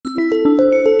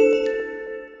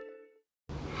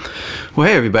Well,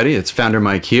 hey everybody, it's Founder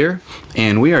Mike here,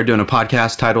 and we are doing a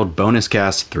podcast titled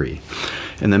BonusCast 3.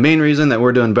 And the main reason that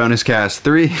we're doing BonusCast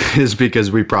 3 is because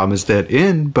we promised it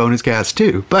in BonusCast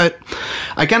 2. But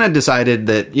I kind of decided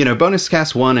that,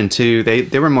 BonusCast 1 and 2,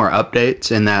 they were more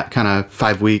updates in that kind of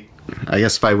 5 week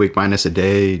minus a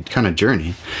day kind of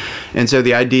journey. And so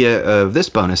the idea of this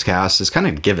bonus cast is kind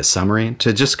of give a summary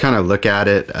to just kind of look at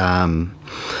it,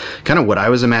 kind of what I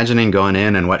was imagining going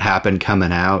in and what happened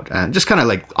coming out. Just kind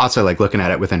of also looking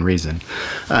at it within reason.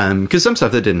 Because some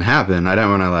stuff that didn't happen, I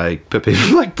don't want to put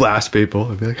people, blast people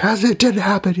and be like, it didn't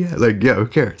happen yet. Who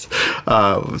cares?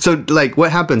 So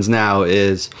what happens now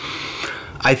is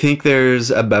I think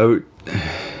there's about...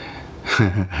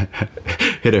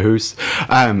 hit a hoose.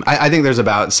 I think there's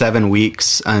about 7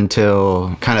 weeks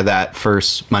until kind of that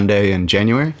first Monday in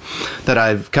January that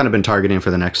I've kind of been targeting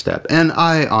for the next step. And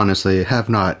I honestly have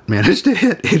not managed to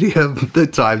hit any of the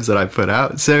times that I put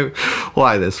out. So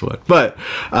why this one? But,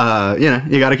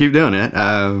 you got to keep doing it.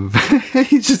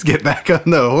 You just get back on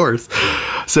the horse.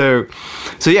 So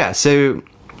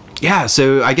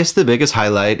I guess the biggest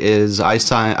highlight is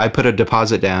I put a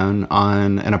deposit down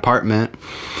on an apartment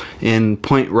in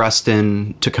Point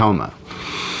Ruston, Tacoma.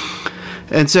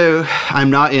 And so I'm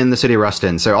not in the city of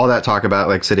Ruston. So all that talk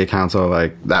about city council,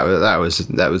 that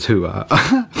was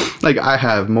hoo-ah. I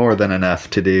have more than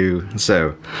enough to do.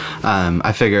 So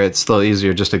I figure it's a little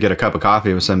easier just to get a cup of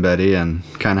coffee with somebody and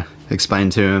kind of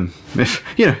explain to him if,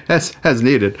 as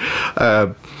needed.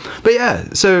 But yeah,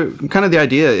 so kind of the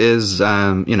idea is,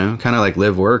 kind of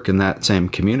live, work in that same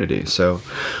community. So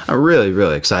I'm really,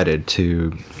 really excited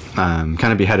to kind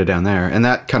of be headed down there. And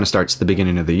that kind of starts the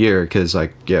beginning of the year because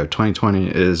 2020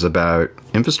 is about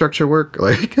infrastructure work.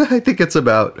 I think it's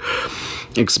about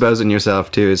exposing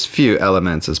yourself to as few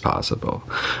elements as possible.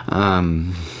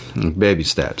 Baby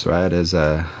steps, right? As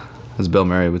Bill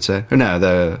Murray would say. Or no,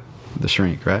 the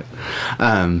shrink, right?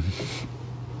 I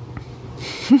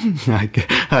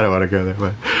don't want to go that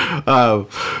way.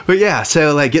 But yeah,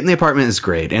 so getting the apartment is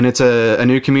great. And it's a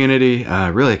new community.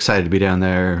 Really excited to be down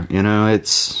there.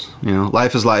 It's,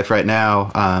 life is life right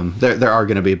now. There are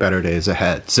going to be better days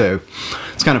ahead. So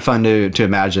it's kind of fun to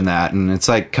imagine that. And it's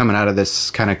coming out of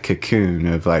this kind of cocoon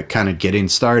of kind of getting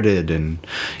started and,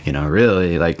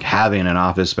 really having an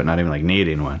office, but not even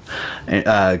needing one. And,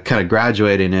 kind of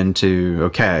graduating into,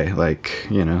 okay,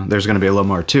 there's going to be a little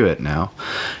more to it now.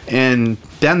 And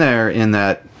down there in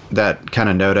that kind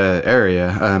of NOTA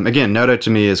area, again, NOTA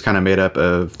to me is kind of made up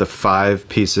of the 5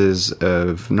 pieces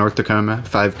of North Tacoma,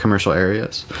 5 commercial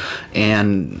areas,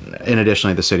 and in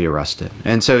additionally the city of Ruston.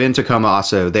 And so in Tacoma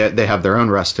also, they have their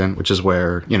own Ruston, which is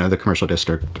where, the commercial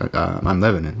district I'm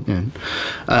living in.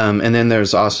 And then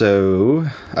there's also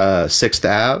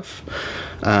 6th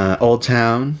Ave, Old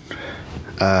Town,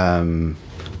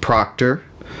 Proctor,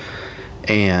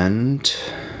 and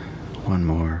one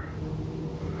more.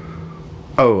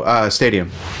 Stadium.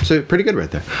 So pretty good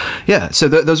right there. Yeah, so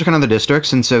those are kind of the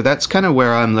districts, and so that's kind of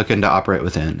where I'm looking to operate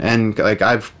within. And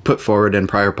I've put forward in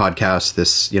prior podcasts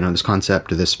this, this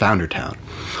concept of this founder town.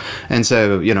 And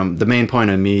so, the main point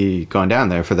of me going down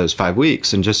there for those 5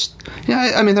 weeks and just,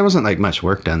 I mean, there wasn't much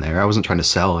work done there. I wasn't trying to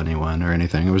sell anyone or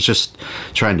anything. It was just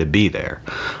trying to be there,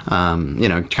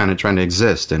 kind of trying to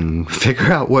exist and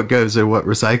figure out what goes in what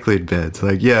recycling bins.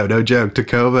 No joke,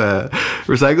 Tacoma,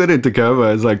 recycling in Tacoma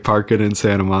is parking in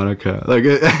Santa Monica.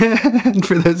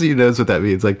 For those of you who knows what that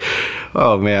means,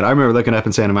 oh man, I remember looking up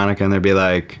in Santa Monica and there'd be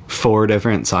 4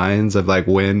 different signs of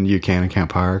when you can and can't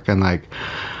park. And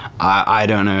I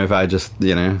don't know if I just,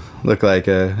 look like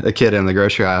a kid in the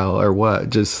grocery aisle or what,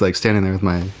 just standing there with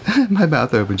my my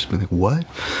mouth open, just being what?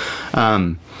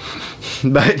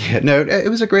 But yeah, no, it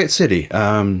was a great city.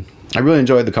 I really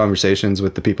enjoyed the conversations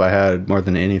with the people I had more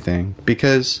than anything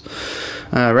because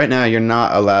right now you're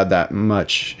not allowed that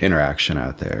much interaction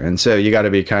out there. And so you got to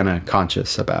be kind of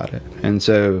conscious about it. And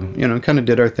so, kind of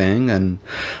did our thing. And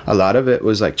a lot of it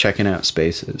was checking out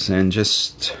spaces and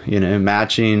just,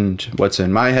 matching what's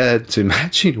in my head to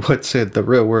matching what's in the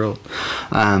real world.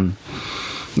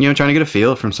 Trying to get a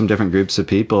feel from some different groups of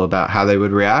people about how they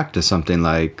would react to something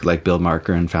like Build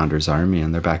Marker and Founders Army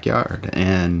in their backyard.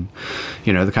 And,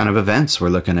 the kind of events we're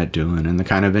looking at doing and the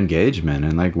kind of engagement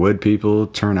and would people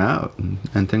turn out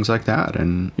and things like that.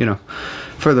 And,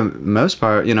 for the most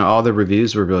part, all the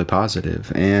reviews were really positive.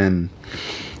 And,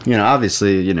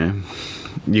 obviously, you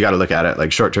got to look at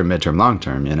it short-term, mid-term,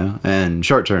 long-term, and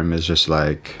short-term is just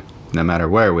no matter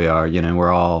where we are,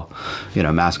 we're all,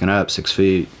 masking up 6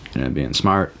 feet, being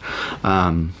smart.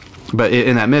 But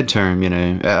in that midterm,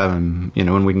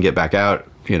 when we can get back out,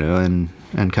 and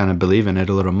kind of believe in it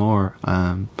a little more,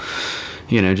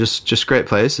 just great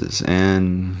places.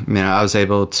 And, I was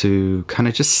able to kind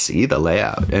of just see the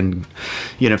layout and,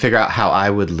 figure out how I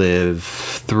would live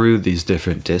through these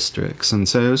different districts. And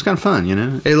so it was kind of fun,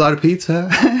 ate a lot of pizza,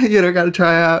 got to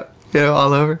try out,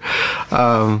 all over.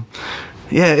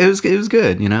 Yeah, it was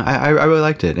good. I really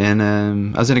liked it. And,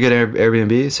 I was in a good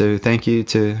Airbnb. So thank you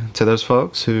to those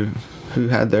folks who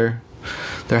had their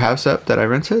house up that I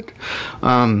rented.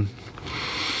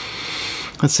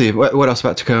 Let's see, what else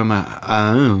about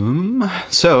Tacoma?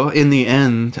 So in the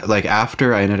end, like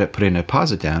after I ended up putting a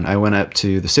deposit down, I went up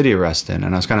to the city of Ruston,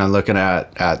 and I was kind of looking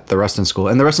at the Ruston School.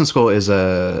 And the Ruston School is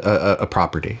a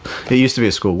property. It used to be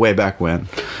a school way back when,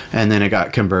 and then it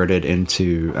got converted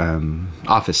into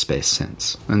office space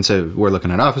since. And so we're looking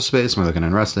at office space, and we're looking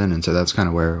in Ruston, and so that's kind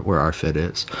of where our fit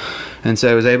is. And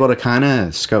so I was able to kind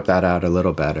of scope that out a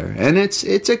little better. And it's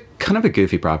a kind of a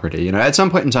goofy property. At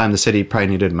some point in time, the city probably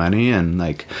needed money and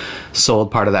like sold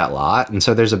part of that lot. And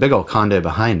so there's a big old condo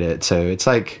behind it. So it's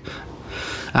like,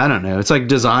 I don't know, it's like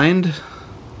designed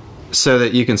so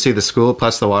that you can see the school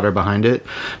plus the water behind it.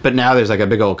 But now there's like a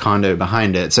big old condo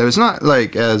behind it. So it's not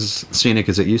like as scenic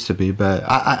as it used to be, but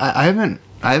I haven't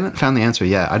found the answer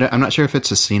yet. I'm not sure if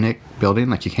it's a scenic building,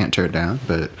 like you can't tear it down,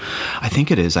 but I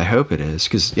think it is. I hope it is,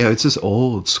 because it's this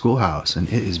old schoolhouse and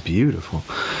it is beautiful.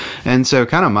 And so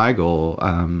kind of my goal,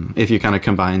 if you kind of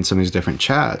combine some of these different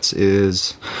chats,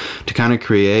 is to kind of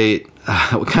create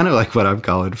kind of like what I'm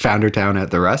calling Founder Town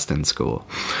at the Ruston School.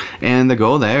 And the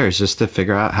goal there is just to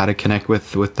figure out how to connect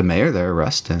with the mayor there,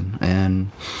 Ruston,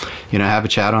 and have a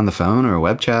chat on the phone or a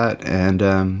web chat,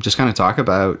 and just kind of talk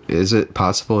about, is it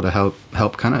possible to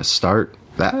help kind of start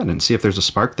that and see if there's a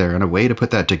spark there and a way to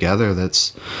put that together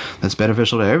that's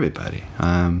beneficial to everybody.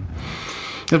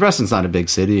 Ruston's not a big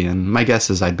city, and my guess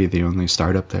is I'd be the only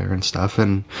startup there and stuff.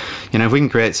 And, if we can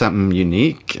create something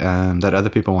unique that other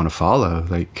people want to follow,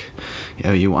 like,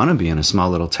 you want to be in a small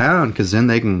little town, because then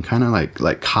they can kind of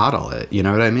like coddle it. You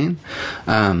know what I mean?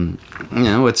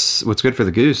 What's good for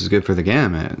the goose is good for the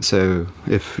gamet. So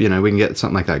if, we can get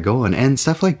something like that going, and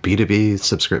stuff like B2B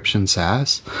subscription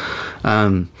SaaS,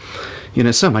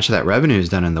 so much of that revenue is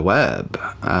done in the web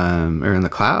or in the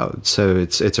cloud. So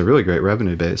it's a really great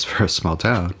revenue base for a small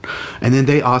town. And then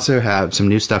they also have some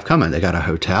new stuff coming. They got a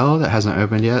hotel that hasn't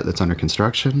opened yet that's under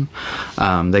construction.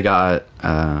 They got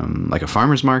like a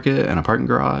farmer's market and a parking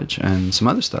garage and some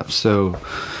other stuff. So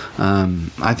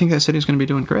I think that city's going to be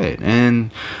doing great.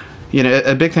 And,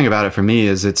 a big thing about it for me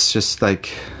is it's just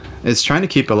like, it's trying to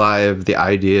keep alive the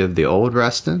idea of the old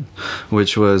Ruston,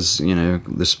 which was,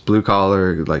 this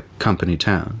blue-collar, like, company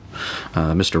town.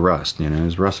 Mr. Rust,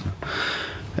 is Ruston.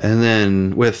 And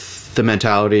then with the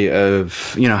mentality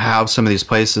of, how some of these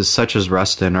places, such as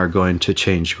Ruston, are going to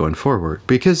change going forward.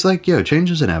 Because, like,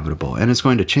 change is inevitable, and it's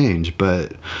going to change,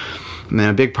 but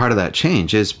a big part of that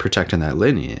change is protecting that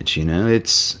lineage.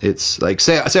 It's like,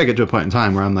 say I get to a point in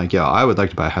time where I'm like, I would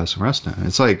like to buy a house in Ruston.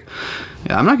 It's like,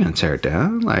 I'm not going to tear it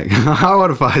down. Like, I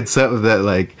want to find something that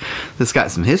like that's got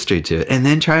some history to it, and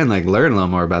then try and like learn a little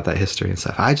more about that history and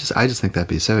stuff. I just think that'd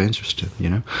be so interesting,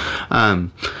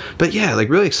 But yeah, like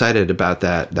really excited about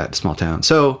that small town.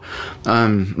 So,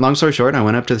 long story short, I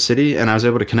went up to the city and I was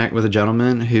able to connect with a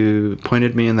gentleman who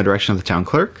pointed me in the direction of the town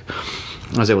clerk.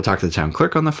 I was able to talk to the town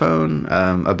clerk on the phone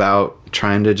about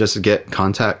trying to just get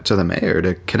contact to the mayor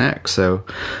to connect. So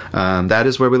that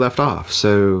is where we left off.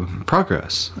 So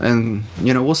progress. And,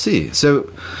 we'll see. So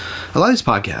a lot of these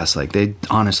podcasts, like they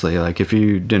honestly, like if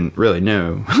you didn't really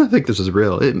know, I think this is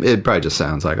real. It probably just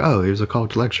sounds like, oh, here's a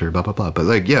college lecture, blah, blah, blah. But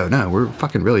like, no, we're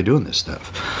fucking really doing this stuff.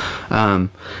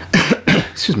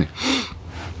 Excuse me.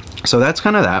 So that's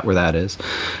kind of where that is.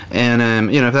 And,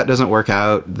 if that doesn't work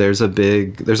out, there's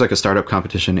like a startup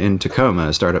competition in Tacoma,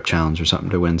 a startup challenge or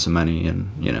something to win some money and,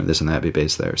 this and that be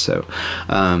based there. So,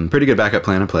 pretty good backup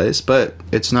plan in place, but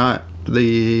it's not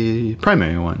the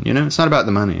primary one, it's not about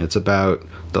the money. It's about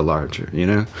the larger,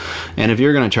 and if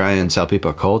you're going to try and sell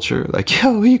people a culture, like,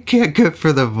 you can't go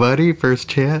for the money first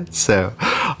chance. So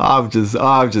I'm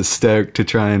just stoked to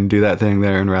try and do that thing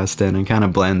there in Ruston and kind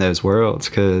of blend those worlds.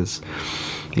 'Cause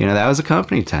that was a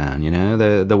company town,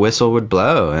 the whistle would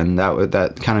blow, and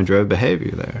that kind of drove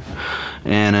behavior there.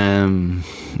 And,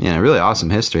 really awesome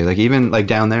history. Like even like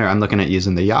down there, I'm looking at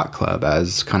using the yacht club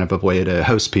as kind of a way to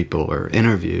host people or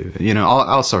interview,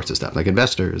 all sorts of stuff, like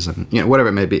investors and, whatever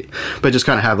it may be, but just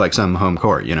kind of have like some home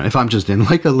court, if I'm just in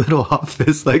like a little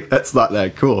office, like that's not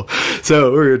that cool.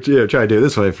 So we're, trying to do it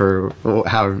this way for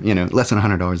how, less than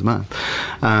 $100 a month.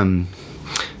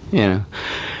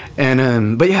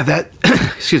 And but yeah, that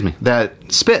excuse me, that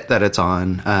spit that it's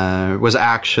on was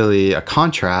actually a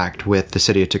contract with the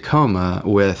city of Tacoma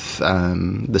with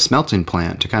the smelting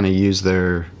plant to kind of use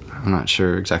their, I'm not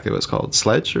sure exactly what it's called,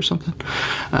 sledge or something.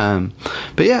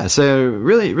 But yeah, so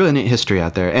really, really neat history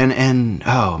out there. And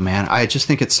oh man, I just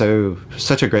think it's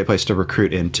such a great place to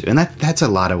recruit into. And that's a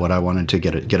lot of what I wanted to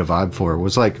get a vibe for,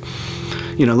 was like,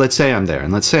 you know, let's say I'm there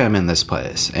and let's say I'm in this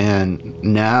place. And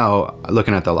now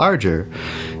looking at the larger,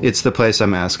 it's the place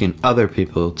I'm asking other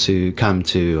people to come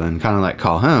to and kind of like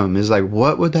call home, is like,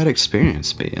 what would that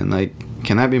experience be? And like,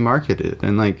 can that be marketed?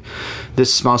 And like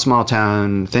this small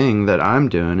town thing that I'm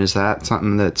doing, is that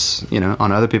something that's, you know,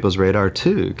 on other people's radar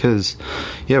too? Because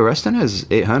yeah, Ruston has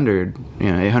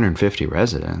 850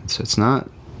 residents. It's not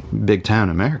big town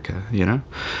America, you know.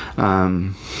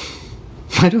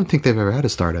 I don't think they've ever had a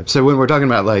startup. So when we're talking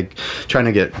about like trying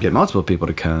to get multiple people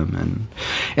to come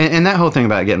and that whole thing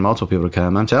about getting multiple people to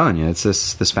come, I'm telling you, it's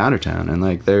this founder town, and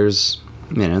like there's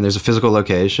a physical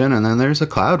location and then there's a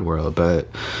cloud world, but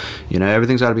you know,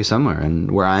 everything's got to be somewhere,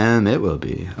 and where I am, it will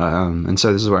be. And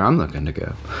so this is where I'm looking to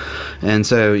go. And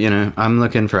so, you know, I'm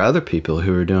looking for other people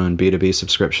who are doing B2B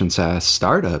subscription SaaS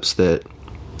startups that,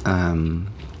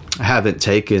 haven't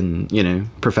taken, you know,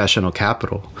 professional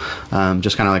capital,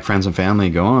 just kind of like friends and family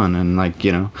go on, and like,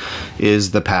 you know,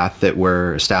 is the path that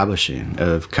we're establishing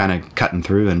of kind of cutting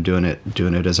through and doing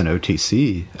it as an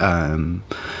OTC,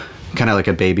 kind of like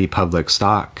a baby public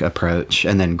stock approach,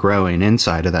 and then growing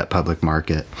inside of that public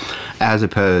market, as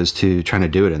opposed to trying to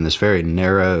do it in this very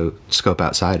narrow scope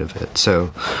outside of it.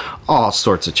 So all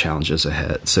sorts of challenges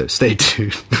ahead, so stay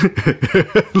tuned.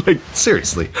 Like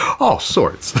seriously, all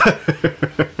sorts.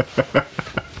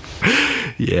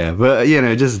 Yeah, but you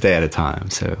know, just a day at a time.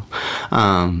 So you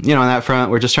know, on that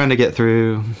front, we're just trying to get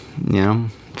through, you know,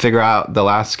 figure out the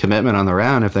last commitment on the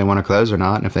round, if they want to close or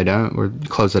not, and if they don't, we'll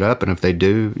close it up, and if they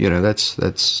do, you know,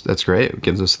 that's great. It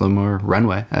gives us a little more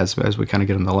runway as we kind of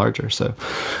get them the larger. So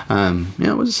you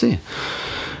know, we'll just see.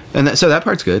 And so that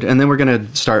part's good. And then we're going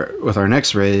to start with our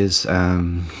next raise.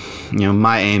 You know,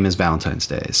 my aim is Valentine's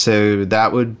Day. So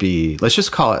that would be, let's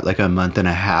just call it like a month and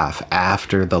a half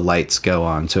after the lights go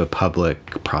on to a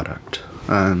public product.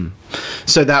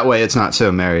 So that way it's not so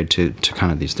married to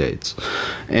kind of these dates.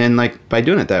 And like by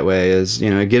doing it that way is, you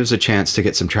know, it gives a chance to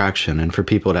get some traction and for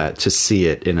people to see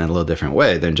it in a little different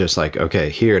way than just like, okay,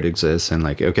 here it exists, and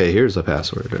like, okay, here's the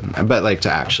password, but like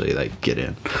to actually like get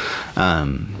in.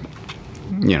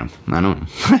 You know, I don't know.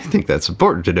 I think that's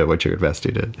important to know what you're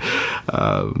investing in.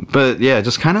 But yeah,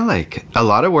 just kind of like a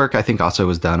lot of work I think also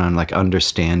was done on like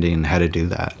understanding how to do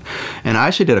that. And I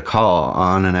actually did a call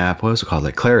on an app, what was it called?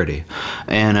 Like Clarity.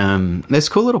 And it's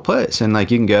a cool little place. And like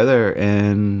you can go there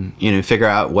and, you know, figure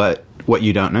out what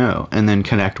you don't know, and then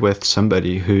connect with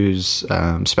somebody who's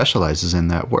specializes in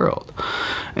that world.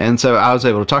 And so I was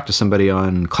able to talk to somebody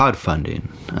on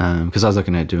crowdfunding, because I was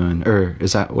looking at doing, or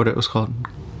is that what it was called?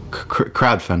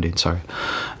 Crowdfunding, sorry.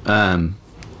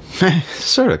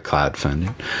 Sort of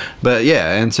crowdfunding, but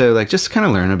yeah. And so like just kind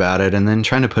of learn about it, and then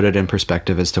trying to put it in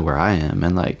perspective as to where I am.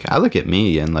 And like I look at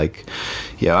me and like,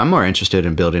 yeah, I'm more interested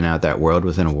in building out that world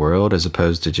within a world as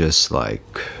opposed to just like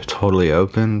totally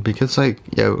open, because like,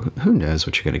 yo, who knows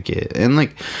what you're gonna get. And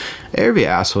like every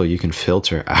asshole you can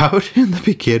filter out in the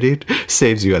beginning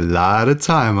saves you a lot of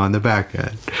time on the back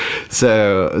end.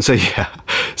 So yeah.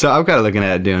 So I'm kind of looking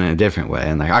at it doing it a different way,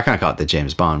 and like I kind of call it the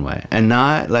James Bond way, and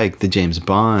not like the James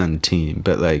Bond team,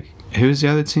 but like who's the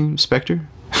other team? Spectre.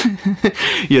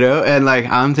 You know, and like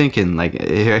I'm thinking like,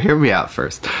 hear me out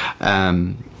first.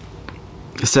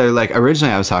 So like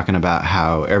originally I was talking about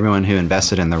how everyone who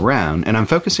invested in the round, and I'm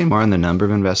focusing more on the number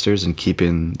of investors and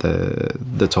keeping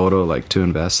the total like to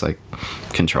invest like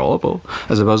controllable,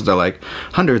 as opposed to like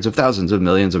hundreds of thousands of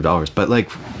millions of dollars. But like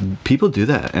people do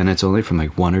that, and it's only from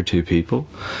like one or two people.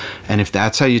 And if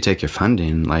that's how you take your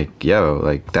funding, like, yo,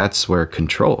 like that's where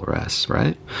control rests,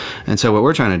 right? And so what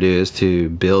we're trying to do is to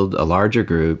build a larger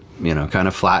group, you know, kind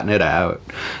of flatten it out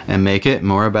and make it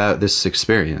more about this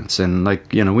experience. And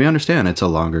like, you know, we understand it's a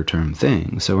longer term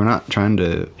thing, so we're not trying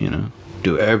to, you know,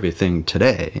 do everything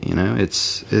today. You know,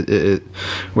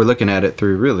 we're looking at it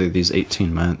through really these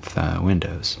 18-month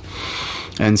windows.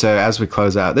 And so as we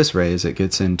close out this raise, it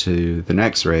gets into the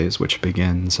next raise, which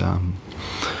begins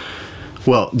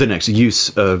well, the next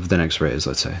use of the next raise,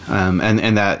 let's say.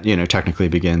 And that, you know, technically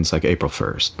begins like April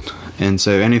 1st. And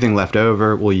so anything left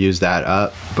over, we'll use that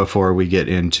up before we get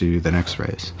into the next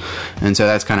raise. And so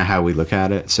that's kind of how we look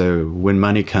at it. So when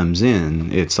money comes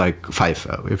in, it's like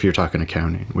FIFO, if you're talking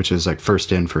accounting, which is like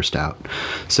first in, first out.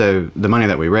 So the money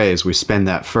that we raise, we spend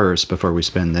that first before we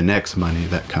spend the next money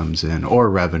that comes in, or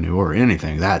revenue or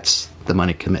anything. That's the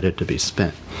money committed to be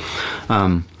spent.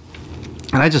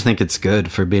 And I just think it's good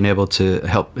for being able to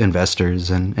help investors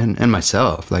and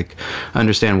myself, like,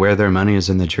 understand where their money is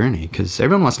in the journey, because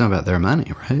everyone wants to know about their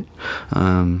money, right?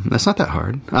 That's not that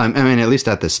hard. I mean, at least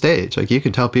at this stage, like, you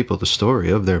can tell people the story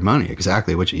of their money,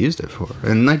 exactly what you used it for.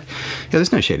 And, like, yeah,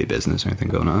 there's no shady business or anything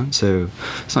going on, so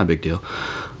it's not a big deal.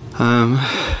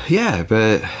 Yeah,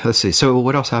 but let's see. So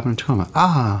what else happened in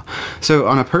Tacoma? So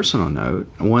on a personal note,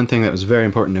 one thing that was very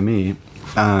important to me,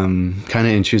 kind of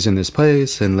in choosing this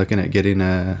place and looking at getting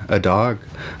a dog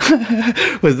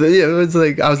it was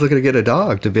like I was looking to get a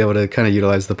dog to be able to kind of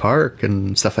utilize the park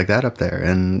and stuff like that up there.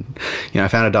 And I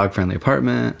found a dog friendly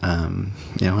apartment, and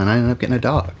I ended up getting a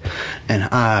dog, and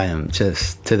I am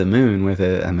just to the moon with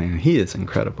it. I mean, he is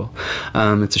incredible.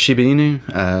 It's a Shiba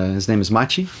Inu. His name is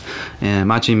Machi, and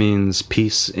Machi means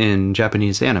peace in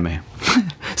Japanese anime.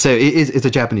 So it's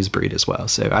a Japanese breed as well.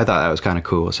 So I thought that was kind of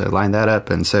cool. So I lined that up,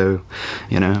 and so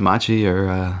Machi,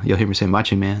 or you'll hear me say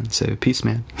Machi Man, so peace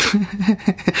man.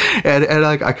 and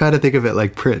like, I kind of think of it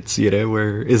like Prince,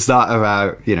 where it's not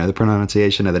about the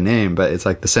pronunciation of the name, but it's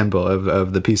like the symbol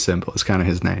of the peace symbol is kind of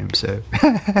his name. So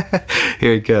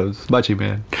here he comes, Machi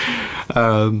Man. But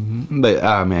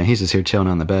oh man, he's just here chilling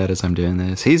on the bed as I'm doing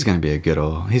this. He's gonna be a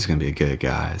good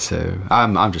guy. So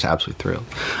I'm just absolutely thrilled.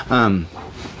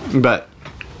 But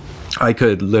I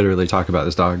could literally talk about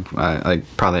this dog,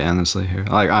 probably endlessly here.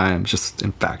 Like, I am just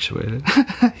infatuated.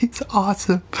 He's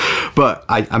awesome. But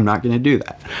I'm not going to do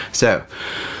that. So,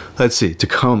 let's see.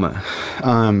 Tacoma.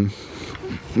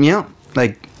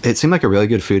 Like, it seemed like a really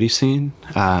good foodie scene.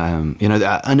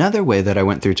 Another way that I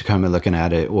went through Tacoma looking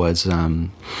at it was,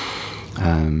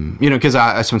 because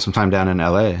I spent some time down in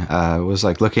LA, was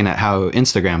like looking at how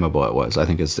Instagrammable it was, I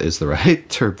think is the right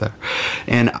term there.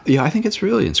 And I think it's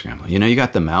really Instagrammable. You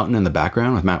got the mountain in the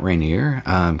background with Mount Rainier.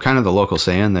 Kind of the local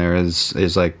saying there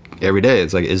is like, every day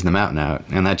it's like, is the mountain out?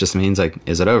 And that just means like,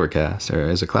 is it overcast or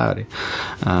is it cloudy?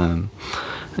 And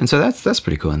so that's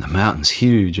pretty cool. And the mountain's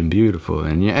huge and beautiful.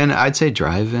 And I'd say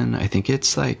drive-in, I think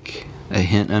it's like a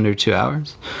hint under 2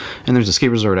 hours. And there's a ski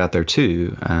resort out there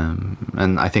too,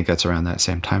 and I think that's around that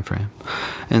same time frame.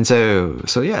 And so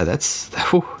yeah, that's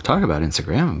talk about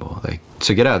Instagrammable, like,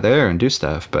 to get out there and do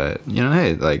stuff. But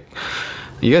hey, like,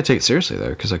 you gotta take it seriously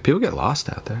there, because like, people get lost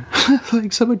out there.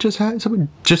 Like, someone just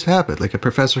happened, like a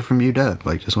professor from UW,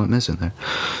 like, just went missing there.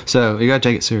 So you gotta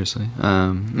take it seriously.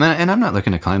 And I'm not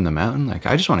looking to climb the mountain. Like,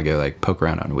 I just want to go like poke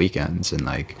around on weekends and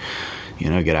like,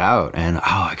 get out. And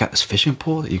I got this fishing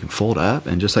pole that you can fold up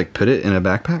and just like put it in a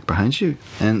backpack behind you,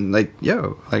 and like,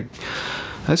 like,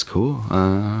 that's cool.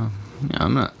 I'm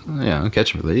not,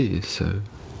 catch and release. So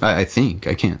I think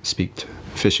I can't speak to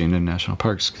fishing in national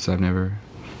parks because I've never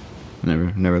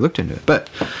looked into it, but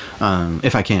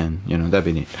if I can, that'd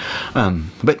be neat.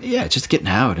 But yeah, just getting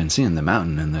out and seeing the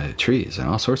mountain and the trees and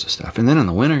all sorts of stuff. And then in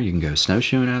the winter you can go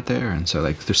snowshoeing out there, and so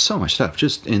like, there's so much stuff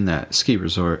just in that ski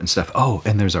resort and stuff. Oh,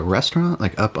 and there's a restaurant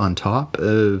like up on top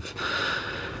of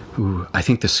I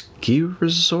think the ski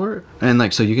resort, and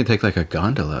like, so you can take like a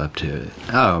gondola up to it.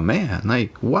 Oh man,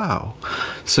 like, wow.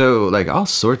 So like, all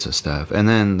sorts of stuff. And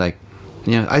then like,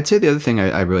 I'd say the other thing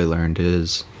I really learned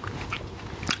is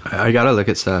I gotta look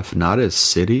at stuff not as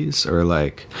cities or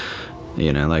like,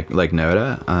 like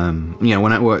Noda.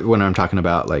 When I'm talking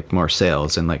about like more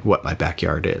sales and like what my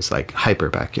backyard is, like hyper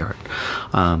backyard.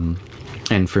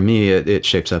 And for me, it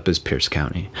shapes up as Pierce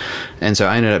County. And so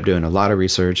I ended up doing a lot of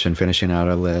research and finishing out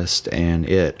a list, and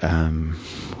it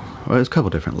was a couple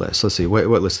different lists. Let's see, what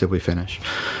list did we finish?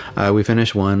 We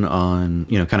finished one on,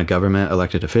 kind of government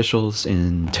elected officials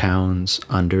in towns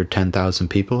under 10,000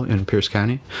 people in Pierce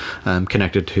County,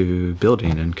 connected to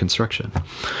building and construction.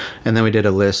 And then we did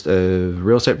a list of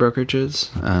real estate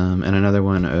brokerages, and another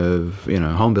one of,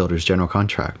 home builders, general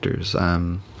contractors,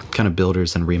 kind of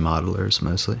builders and remodelers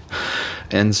mostly.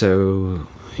 And so,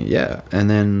 yeah. And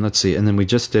then let's see. And then we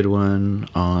just did one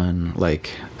on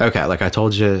like I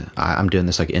told you, I'm doing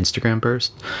this like Instagram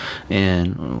burst.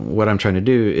 And what I'm trying to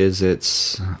do is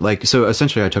it's like, so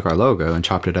essentially I took our logo and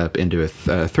chopped it up into a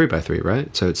 3x3,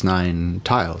 right? So it's 9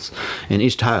 tiles. And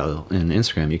each tile in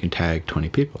Instagram, you can tag 20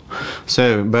 people.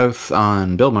 So both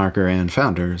on Buildmarker and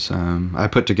Founders, I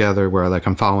put together where like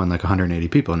I'm following like 180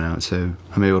 people now. So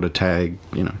I'm able to tag,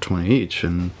 20 each.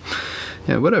 And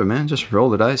yeah, whatever, man. Just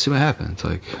roll the dice, see what happens.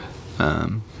 Like,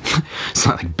 it's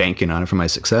not like banking on it for my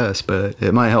success, but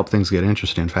it might help things get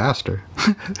interesting faster.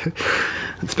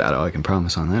 That's about all I can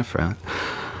promise on that front.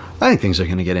 I think things are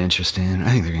going to get interesting.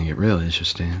 I think they're going to get real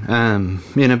interesting.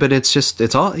 But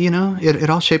it's all, it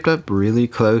all shaped up really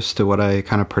close to what I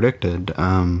kind of predicted.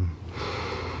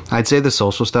 I'd say the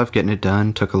social stuff, getting it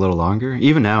done, took a little longer.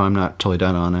 Even now, I'm not totally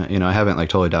done on it. I haven't like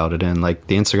totally dialed it in. Like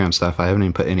the Instagram stuff, I haven't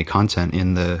even put any content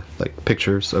in the like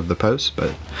pictures of the posts.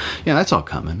 But yeah, that's all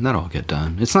coming. That'll all get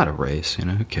done. It's not a race,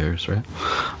 who cares, right?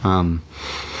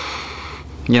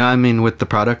 Yeah, I mean, with the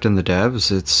product and the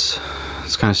devs, it's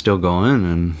kind of still going,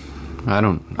 and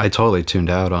I totally tuned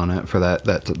out on it for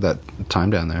that time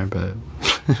down there, but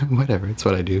whatever, it's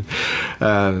what I do.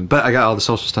 But I got all the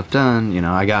social stuff done.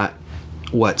 I got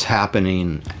what's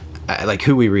happening, like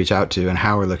who we reach out to and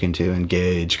how we're looking to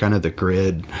engage, kind of the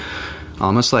grid,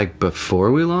 almost like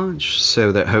before we launch,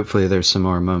 so that hopefully there's some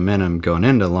more momentum going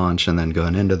into launch and then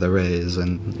going into the raise.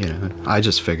 And I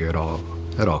just figure it all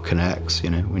connects,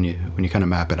 when you kind of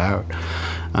map it out.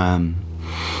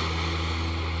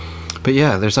 But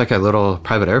yeah, there's like a little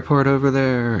private airport over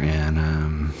there,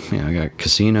 and I got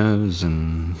casinos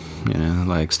and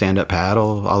like stand-up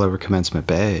paddle all over Commencement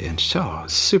Bay, and so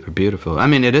it's super beautiful. I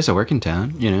mean, it is a working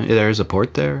town. There is a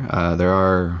port there. There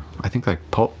are, I think, like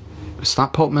pulp. It's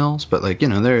not pulp mills, but like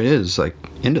there is like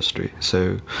industry.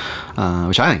 So,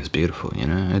 which I think is beautiful.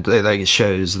 It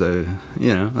shows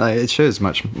it shows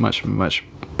much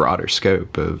broader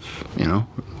scope of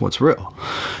what's real.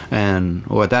 And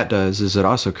what that does is it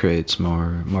also creates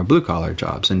more blue collar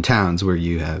jobs in towns where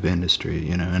you have industry,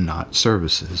 and not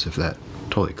services, if that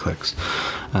totally clicks.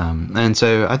 And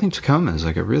so I think Tacoma is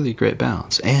like a really great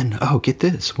balance. And get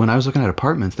this, when I was looking at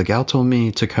apartments, the gal told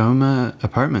me Tacoma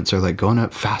apartments are like going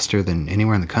up faster than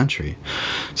anywhere in the country.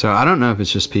 So I don't know if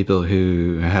it's just people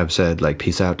who have said like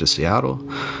peace out to Seattle,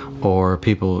 or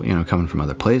people coming from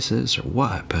other places, or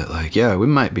what, but like, yeah, we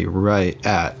might be right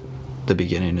at the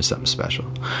beginning of something special.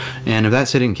 And if that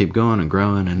city can keep going and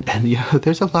growing, and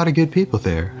there's a lot of good people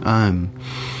there.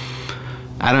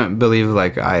 I don't believe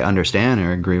like I understand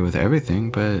or agree with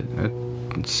everything, but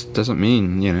it doesn't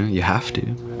mean you have to.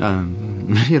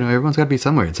 Everyone's got to be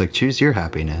somewhere. It's like, choose your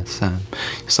happiness.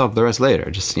 Solve the rest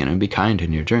later. Just be kind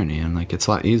in your journey, and like it's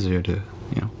a lot easier to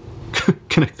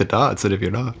connect the dots than if you're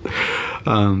not.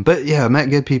 But yeah, I met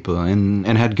good people and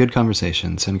had good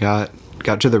conversations and got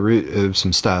to the root of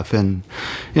some stuff, and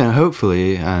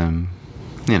hopefully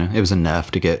it was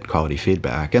enough to get quality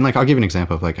feedback. And like, I'll give you an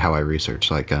example of like how I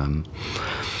research. Like,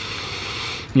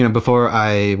 before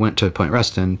I went to Point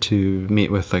Reston to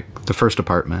meet with like the first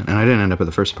apartment, and I didn't end up at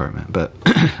the first apartment, but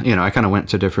I kind of went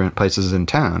to different places in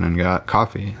town and got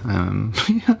coffee.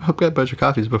 I've got a bunch of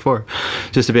coffees before,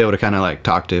 just to be able to kind of like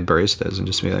talk to baristas and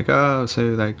just be like, oh, so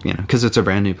like, because it's a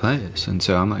brand new place. And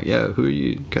so I'm like, yeah, who are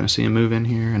you kind of seeing move in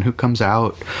here, and who comes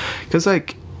out? Because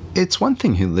like, it's one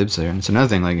thing who lives there, and it's another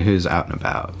thing like who's out and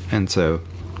about. And so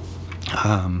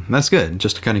that's good,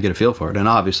 just to kind of get a feel for it. And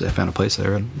obviously I found a place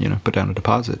there and put down a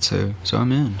deposit, so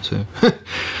I'm in. So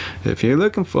if you're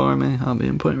looking for me, I'll be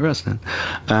in Point Reston.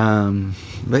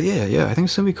 But yeah, I think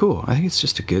it's gonna be cool. I think it's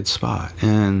just a good spot,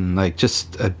 and like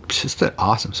just an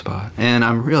awesome spot. And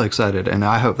I'm really excited, and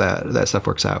I hope that stuff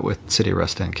works out with City of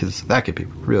Reston, because that could be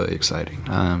really exciting.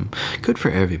 Good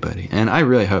for everybody. And I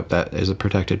really hope that is a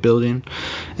protected building,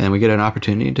 and we get an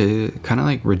opportunity to kind of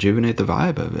like rejuvenate the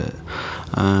vibe of it.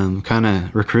 Kind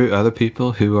of recruit other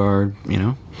people who are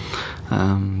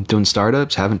doing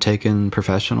startups, haven't taken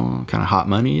professional kind of hot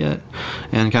money yet,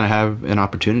 and kind of have an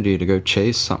opportunity to go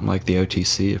chase something like the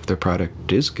OTC if their product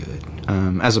is good,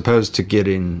 as opposed to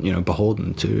getting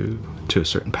beholden to a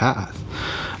certain path.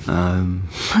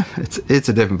 It's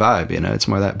a different vibe. It's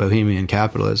more that bohemian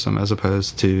capitalism, as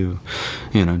opposed to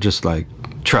just like,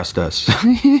 trust us.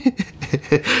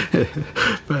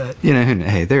 But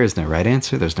hey, there is no right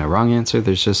answer, there's no wrong answer,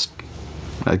 there's just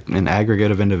an aggregate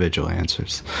of individual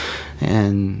answers.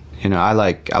 And I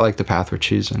like the path we're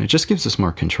choosing. It just gives us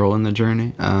more control in the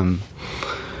journey.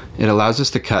 It allows us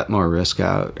to cut more risk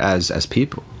out as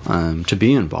people, to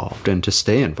be involved and to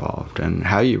stay involved, and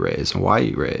how you raise and why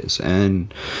you raise.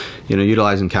 And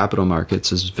utilizing capital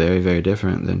markets is very, very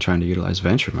different than trying to utilize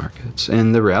venture markets.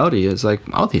 And the reality is, like,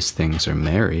 all these things are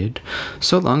married,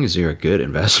 so long as you're a good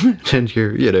investment and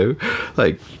you're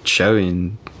like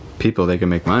showing people they can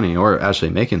make money, or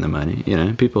actually making the money.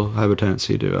 People have a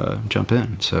tendency to jump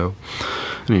in. So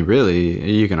I mean,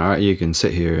 really, you can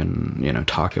sit here and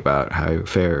talk about how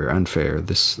fair or unfair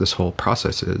this whole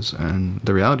process is, and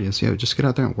the reality is, just get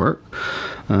out there and work.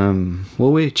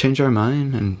 Will we change our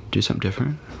mind and do something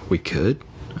different? We could.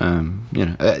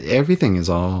 Everything is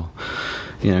all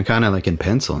kind of like in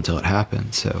pencil until it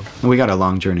happens. So we got a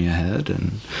long journey ahead,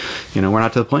 and we're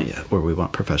not to the point yet where we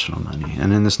want professional money.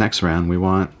 And in this next round, we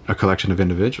want a collection of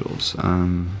individuals.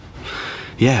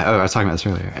 Yeah, I was talking about this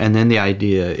earlier. And then the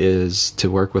idea is to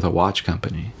work with a watch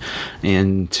company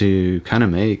and to kind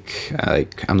of make,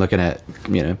 like, I'm looking at,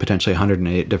 potentially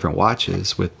 108 different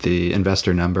watches with the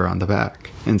investor number on the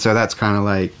back. And so that's kind of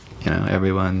like,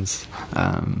 everyone's,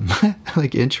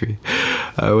 like entry.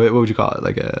 What would you call it?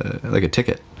 Like a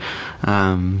ticket.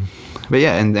 But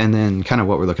yeah, and then kind of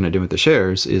what we're looking at doing with the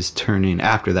shares is turning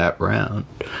after that round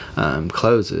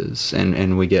closes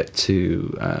and we get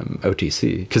to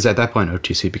OTC, because at that point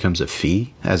OTC becomes a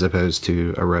fee as opposed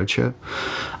to a roadshow.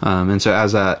 And so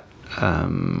as that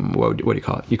what do you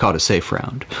call it? You call it a safe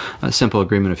round, a simple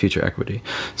agreement of future equity.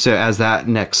 So as that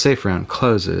next safe round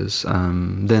closes,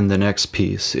 then the next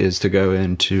piece is to go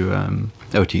into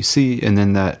OTC, and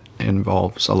then that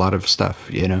involves a lot of stuff,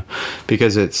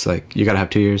 because it's like you got to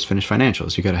have 2 years finished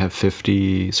financials, you got to have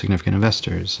 50 significant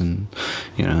investors, and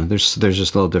there's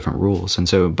just little different rules. And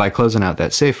so by closing out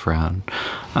that safe round,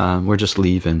 we're just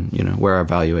leaving where our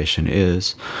valuation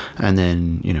is, and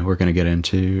then we're going to get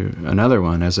into another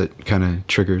one as it kind of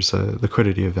triggers a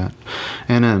liquidity event.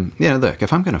 And look,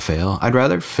 if I'm going to fail, I'd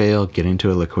rather fail getting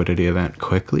to a liquidity event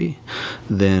quickly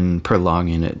than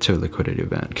prolonging it to a liquidity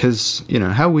event, because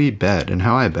how we bet and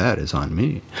how I bet is on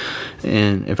me.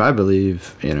 And if I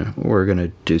believe we're going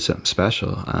to do something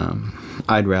special,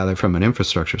 I'd rather, from an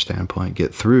infrastructure standpoint,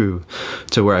 get through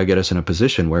to where I get us in a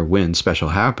position where when special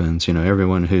happens,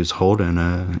 everyone who's holding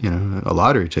a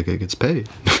lottery ticket gets paid.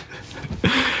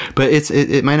 But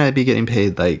it might not be getting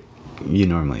paid like you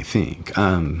normally think.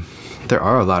 There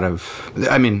are a lot of,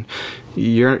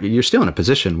 you're still in a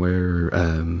position where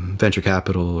venture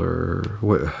capital, or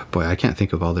boy, I can't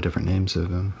think of all the different names of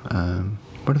them.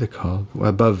 What are they called?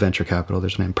 Above venture capital,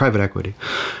 there's a name, private equity,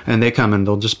 and they come and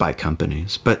they'll just buy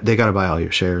companies, but they got to buy all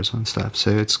your shares and stuff.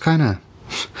 So it's kind of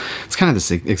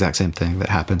the exact same thing that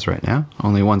happens right now.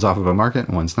 Only one's off of a market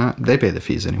and one's not. They pay the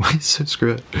fees anyway, so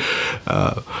screw it.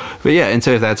 But yeah, and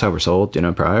so if that's how we're sold,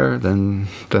 prior, then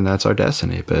that's our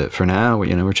destiny. But for now,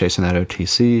 we're chasing that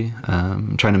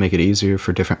OTC, trying to make it easier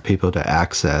for different people to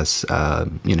access,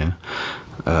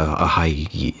 a high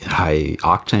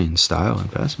octane style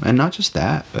investment. And not just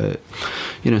that, but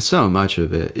so much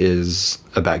of it is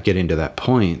about getting to that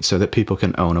point so that people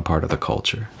can own a part of the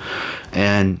culture.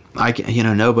 And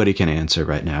nobody can answer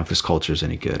right now if this culture is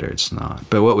any good or it's not.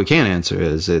 But what we can answer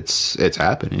is it's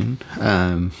happening.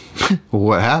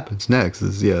 What happens next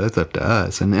is that's up to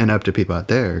us and up to people out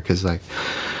there, because I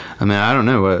don't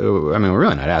know. We're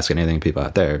really not asking anything of people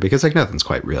out there, because nothing's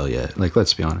quite real yet.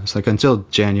 Let's be honest. Until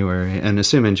January, and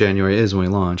assuming January is when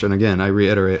we launch, and again, I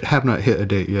reiterate, have not hit a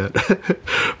date yet.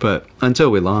 But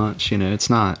until we launch, it's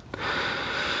not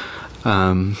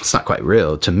quite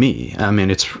real to me.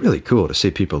 It's really cool to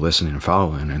see people listening and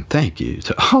following, and thank you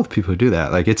to all the people who do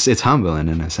that. It's humbling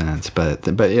in a sense, but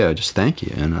yeah, just thank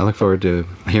you. And I look forward to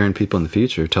hearing people in the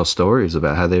future tell stories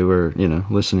about how they were,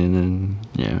 listening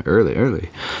in, early.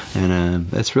 And,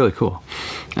 that's really cool.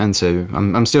 And so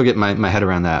I'm still getting my head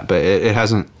around that, but it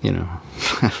hasn't,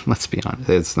 let's be honest,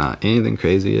 it's not anything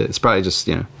crazy. It's probably just,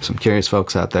 some curious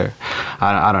folks out there.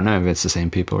 I don't know if it's the same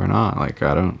people or not. I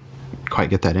don't quite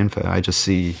get that info. I just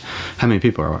see how many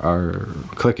people are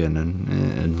clicking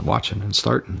and watching and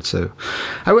starting. So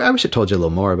I wish it told you a little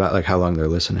more about how long they're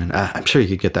listening. I'm sure you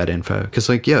could get that info, because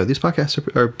these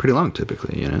podcasts are pretty long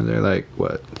typically. They're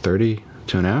 30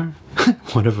 to an hour.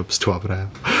 One of them's 12 and a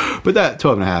half, but that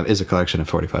 12 and a half is a collection of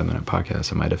 45-minute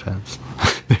podcasts in my defense.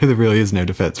 There really is no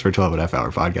defense for 12 and a half hour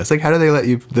podcasts. How do they let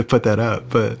you put that up?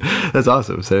 But that's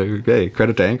awesome. So hey,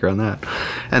 credit to Anchor on that.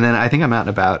 And then I think I'm out and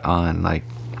about on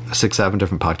 6-7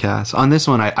 different podcasts. On this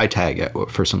one, I tag it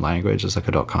for some language as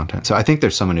adult content. So I think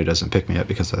there's someone who doesn't pick me up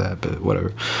because of that, but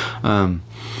whatever.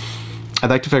 I'd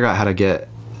like to figure out how to get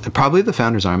probably the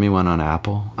Founders Army one on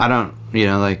Apple. I don't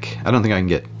think I can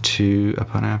get 2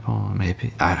 up on Apple.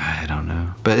 Maybe. I don't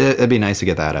know. But it'd be nice to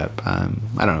get that up. I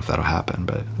don't know if that'll happen,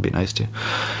 but it'd be nice to.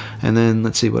 And then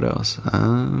let's see what else.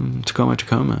 Tacoma.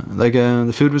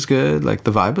 The food was good.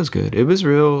 The vibe was good. It was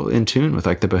real in tune with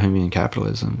the bohemian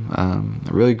capitalism.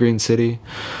 A really green city.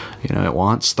 It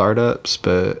wants startups,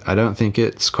 but I don't think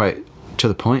it's quite to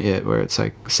the point yet where it's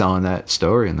selling that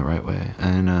story in the right way.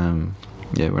 And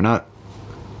we're not.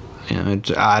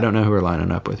 I don't know who we're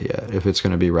lining up with yet, if it's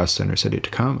going to be Ruston or City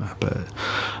Tacoma. But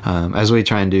as we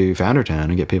try and do Founder Town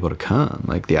and get people to come,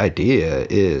 the idea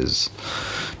is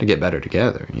to get better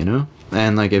together,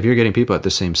 And if you're getting people at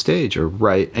the same stage or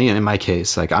right, in my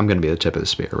case, I'm going to be the tip of the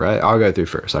spear, right? I'll go through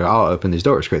first. I'll open these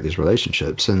doors, create these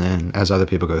relationships, and then as other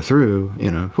people go through,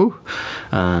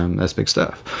 that's big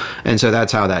stuff. And so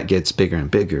that's how that gets bigger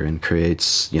and bigger and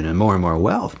creates, more and more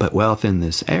wealth, but wealth in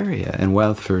this area and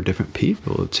wealth for different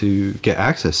people to to get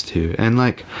access to. And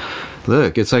like,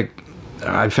 look, it's like,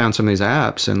 I found some of these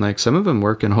apps, and like some of them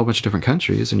work in a whole bunch of different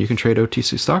countries, and you can trade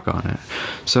OTC stock on it.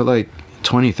 So like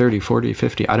 20, 30, 40,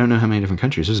 50, I don't know how many different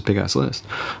countries. There's a big ass list.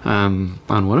 On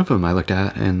one of them I looked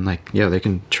at, and like, yeah, they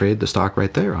can trade the stock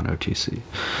right there on OTC.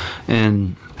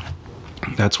 And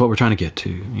that's what we're trying to get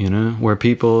to, you know, where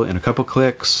people in a couple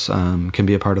clicks can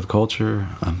be a part of the culture,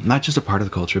 not just a part of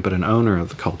the culture, but an owner of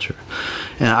the culture.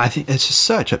 And I think it's just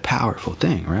such a powerful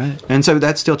thing, right? And so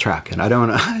that's still tracking. I don't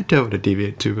want to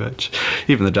deviate too much.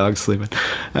 Even the dog's sleeping.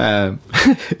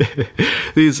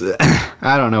 These,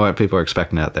 I don't know what people are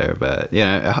expecting out there, but you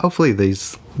know, hopefully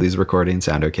these recordings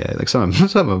sound okay. Like some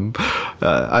of them,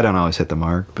 I don't always hit the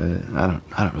mark, but I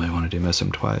don't really want to do miss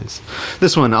them twice.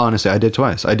 This one, honestly, I did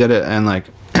twice. I did it, and like,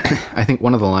 I think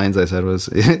one of the lines I said was,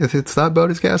 "It's not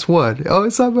BonusCast 1. Oh,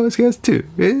 it's not BonusCast 2.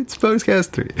 It's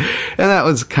BonusCast 3." And that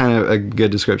was kind of a good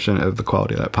description of the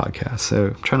quality of that podcast.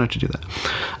 So try not to do that.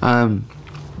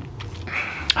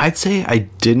 I'd say I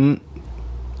didn't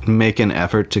make an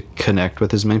effort to connect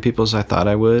with as many people as I thought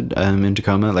I would in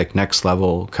Tacoma, like next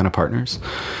level kind of partners.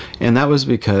 And that was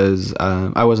because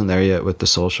I wasn't there yet with the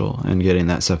social and getting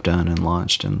that stuff done and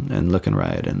launched and looking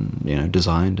right and, you know,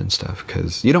 designed and stuff,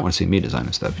 because you don't want to see me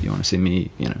designing stuff. You want to see me,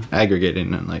 you know,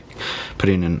 aggregating and like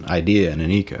putting an idea and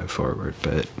an eco forward.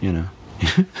 But, you know,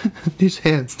 these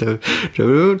hands don't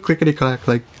clickety clack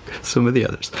like some of the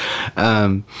others.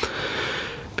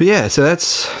 But yeah, so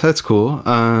that's cool.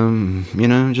 You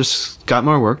know, just got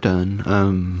more work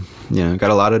done. You know, got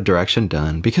a lot of direction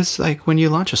done, because like when you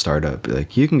launch a startup,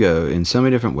 like you can go in so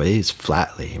many different ways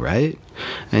flatly, right?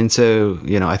 And so,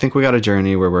 you know, I think we got a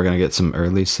journey where we're going to get some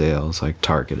early sales like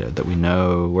targeted, that we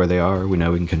know where they are, we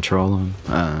know we can control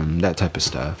them, that type of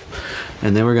stuff.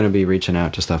 And then we're going to be reaching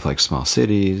out to stuff like small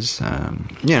cities,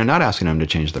 you know, not asking them to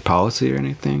change their policy or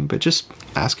anything, but just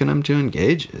asking them to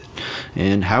engage it.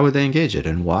 And how would they engage it,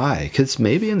 and why? Because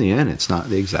maybe in the end, it's not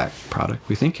the exact product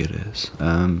we think it is.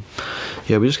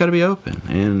 Yeah, we just got to be open,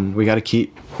 and we got to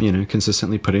keep, you know,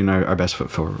 consistently putting our best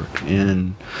foot forward.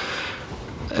 And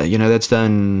you know, that's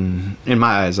done in my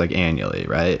eyes like annually,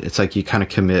 right? It's like you kind of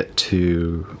commit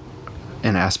to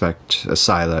an aspect, a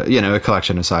silo, you know, a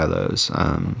collection of silos.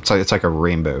 It's like a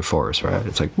rainbow forest, right?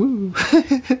 It's like, woo.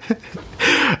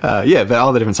 Yeah, but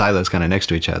all the different silos kind of next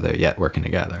to each other, yet working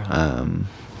together.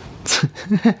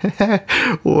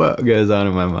 What goes on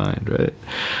in my mind, right?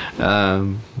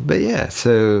 But yeah,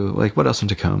 so like, what else in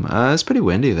Tacoma? It's pretty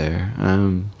windy there.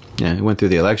 Yeah, we went through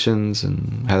the elections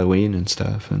and Halloween and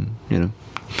stuff, and you know,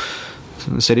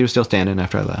 so the city was still standing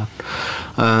after I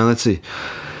left. Let's see.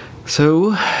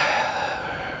 So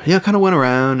yeah, kind of went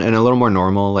around and a little more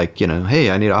normal, like, you know,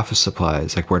 hey, I need office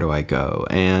supplies, like, where do I go?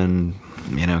 And,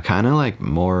 you know, kind of like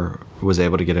more was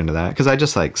able to get into that, because I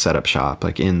just like set up shop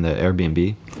like in the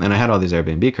Airbnb, and I had all these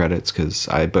Airbnb credits because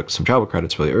I booked some travel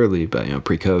credits really early, but, you know,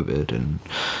 pre-COVID. And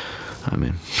I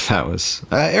mean, that was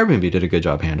Airbnb did a good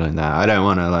job handling that. I don't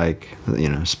want to like, you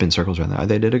know, spin circles around that.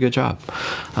 They did a good job.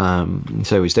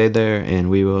 So we stayed there,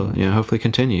 and we will, you know, hopefully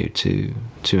continue to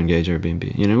engage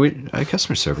Airbnb. You know,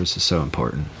 customer service is so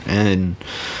important, and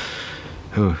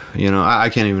you know, I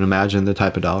can't even imagine the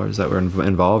type of dollars that were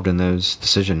involved in those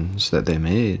decisions that they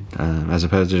made, as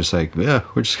opposed to just like, yeah,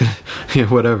 we're just gonna, you know,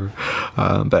 whatever.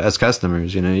 But as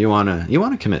customers, you know, you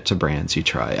wanna commit to brands you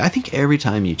try. I think every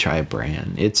time you try a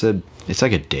brand, it's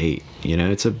like a date. You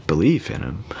know, it's a belief in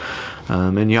them.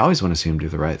 And you always want to see them do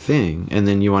the right thing, and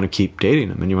then you want to keep dating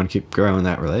them, and you want to keep growing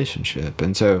that relationship.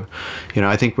 And so, you know,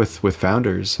 I think with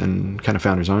founders and kind of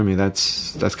Founders Army,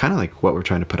 that's kind of like what we're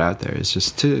trying to put out there, is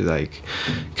just to like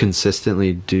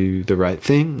consistently do the right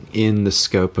thing in the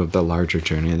scope of the larger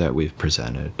journey that we've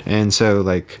presented. And so,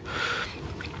 like,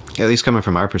 at least coming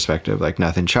from our perspective, like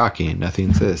nothing shocking,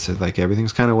 nothing's this, like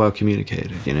everything's kind of well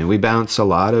communicated. You know, we bounce a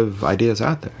lot of ideas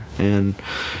out there, and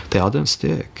they all don't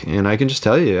stick. And I can just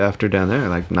tell you, after down there,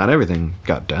 like not everything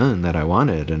got done that I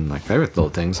wanted, and like there were little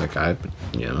things like I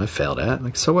failed at,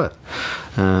 like, so what?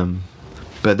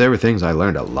 But there were things I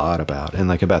learned a lot about, and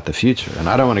like about the future. And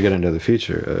I don't want to get into the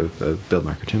future of Build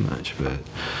Market too much, but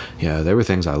yeah, there were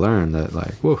things I learned that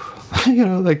like, whoa, you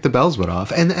know, like the bells went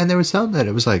off. And there was some that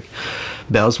it was like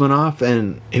bells went off,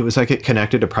 and it was like it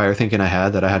connected to prior thinking I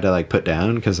had that I had to like put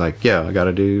down, because like, yeah, I got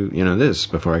to do, you know, this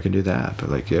before I can do that. But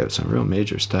like, yeah, some real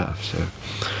major stuff. So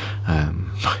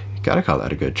gotta call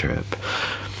that a good trip.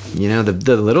 You know,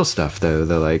 the little stuff though,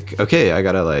 the like, okay, I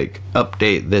gotta like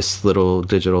update this little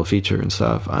digital feature and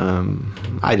stuff.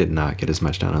 I did not get as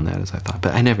much done on that as I thought,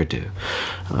 but I never do.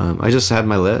 I just had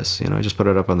my list, you know, I just put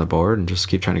it up on the board and just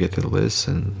keep trying to get through the list,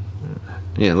 and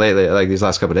lately, like these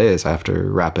last couple of days after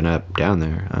wrapping up down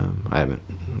there, I haven't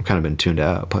kind of been tuned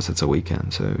out. Plus, it's a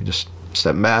weekend, so just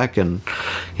stepping back. And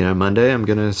Monday I'm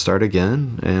gonna start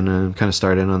again and kind of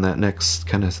start in on that next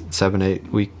kind of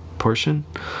 7-8 week portion,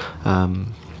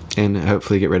 and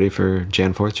hopefully get ready for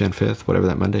Jan 4th, Jan 5th, whatever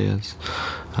that Monday is.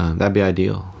 That'd be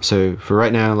ideal. So for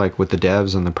right now, like with the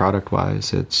devs and the product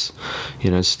wise, it's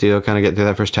still kind of getting through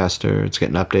that first tester. It's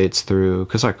getting updates through,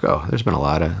 because there's been a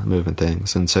lot of moving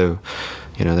things. And so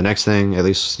the next thing, at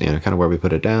least kind of where we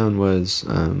put it down, was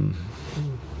through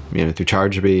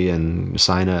Chargebee and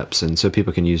signups, and so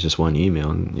people can use just one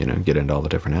email and get into all the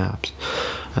different apps.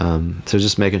 So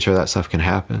just making sure that stuff can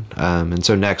happen. And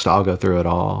so next I'll go through it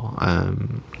all.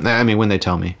 When they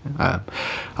tell me,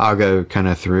 I'll go kind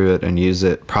of through it and use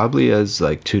it probably as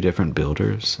like 2 different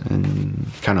builders and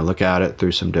kind of look at it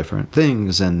through some different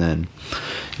things. And then,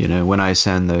 when I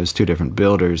send those 2 different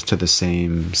builders to the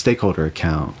same stakeholder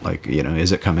account, like,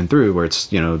 is it coming through where it's,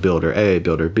 builder A,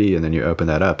 builder B, and then you open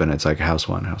that up and it's like house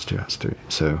 1, house 2, house 3.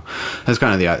 So that's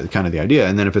kind of the idea.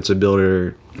 And then if it's a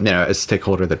builder, a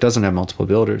stakeholder that doesn't have multiple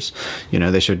builders,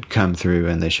 they should come through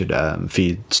and they should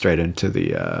feed straight into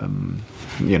the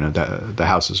the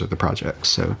houses or the projects.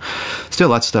 So still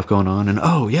lots of stuff going on. And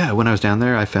when I was down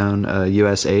there, I found a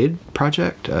USAID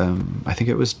project. I think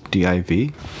it was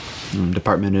DIV,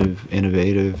 Department of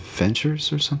Innovative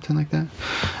Ventures or something like that.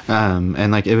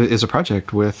 And like it is a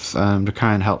project with to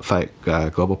kind of help fight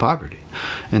global poverty.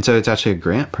 And so it's actually a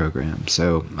grant program.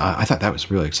 So I thought that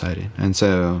was really exciting. And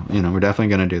so, we're definitely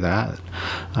going to do that.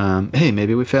 Hey,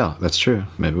 maybe we fail. That's true.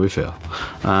 Maybe we fail.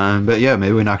 But yeah,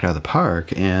 maybe we knock it out of the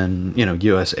park. And,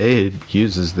 USAID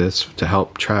uses this to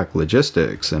help track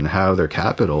logistics and how their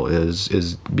capital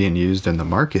is being used in the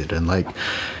market, and like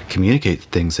communicate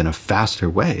things in a faster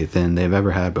way than they've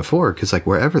ever had before. Because like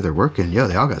wherever they're working,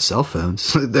 they all got cell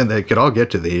phones. Then they could all get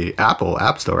to the Apple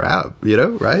App Store app,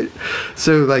 right?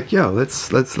 So like,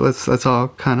 let's all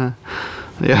kind of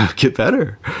get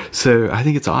better. So I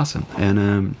think it's awesome.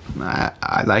 And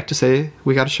I like to say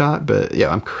we got a shot, but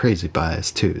I'm crazy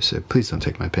biased too, so please don't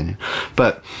take my opinion.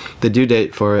 But the due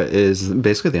date for it is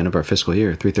basically the end of our fiscal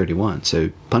year, 3/31. So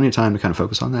plenty of time to kind of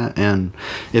focus on that. And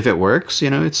if it works,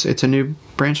 it's a new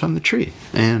branch on the tree.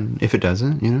 And if it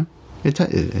doesn't,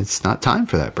 it's not time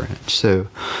for that branch. So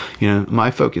my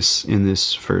focus in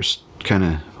this first kind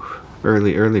of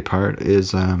early part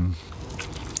is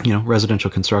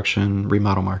residential construction,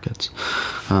 remodel markets.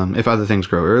 If other things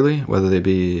grow early, whether they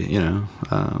be,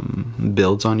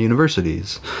 builds on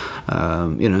universities,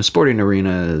 sporting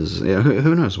arenas,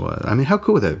 who knows what. I mean, how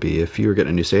cool would that be if you were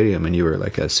getting a new stadium and you were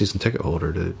like a season ticket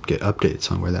holder to get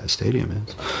updates on where that stadium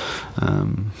is?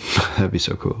 That'd be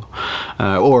so cool.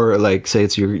 Or like, say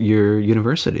it's your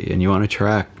university and you want to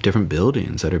track different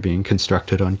buildings that are being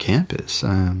constructed on campus.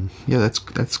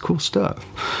 That's cool stuff.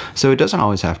 So it doesn't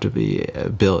always have to be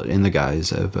built in the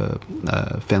guise of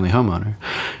a family homeowner.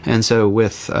 And so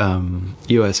with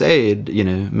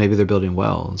USAID, maybe they're building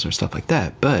wells or stuff like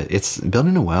that, but it's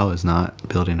building a well is not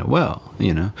building a well.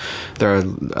 There are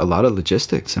a lot of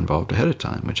logistics involved ahead of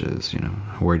time, which is,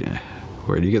 where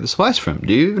do you get the supplies from?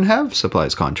 Do you even have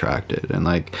supplies contracted? And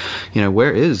like,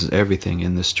 where is everything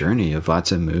in this journey of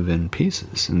lots of moving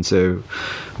pieces? And so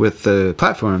with the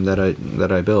platform that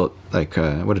I built, like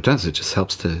what it does, it just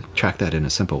helps to track that in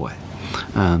a simple way.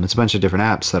 It's a bunch of different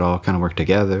apps that all kind of work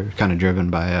together, kind of driven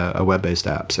by a web-based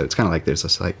app. So it's kind of like there's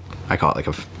this, like, I call it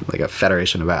like a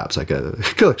federation of apps, like a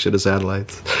collection of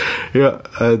satellites.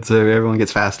 And so everyone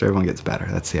gets faster, everyone gets better.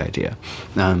 That's the idea.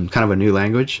 Kind of a new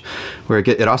language where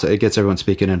it gets everyone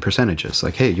speaking in percentages.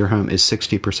 Like, hey, your home is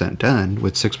 60% done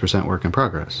with 6% work in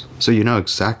progress. So you know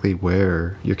exactly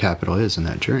where your capital is in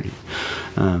that journey.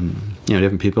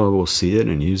 Different people will see it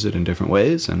and use it in different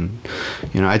ways. And,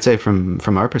 I'd say from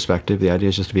our perspective, the idea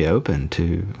is just to be open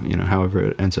to, however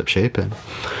it ends up shaping.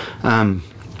 Down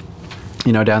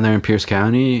there in Pierce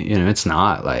County, it's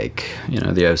not like,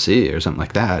 the OC or something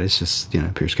like that. It's just,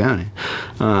 Pierce County.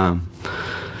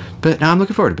 But now I'm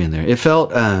looking forward to being there. It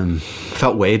felt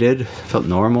weighted, felt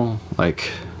normal, felt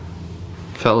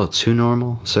a little too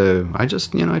normal. So I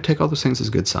just, I take all those things as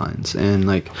good signs. And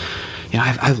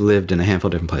I've lived in a handful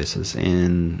of different places,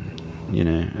 and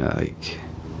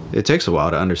it takes a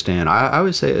while to understand. I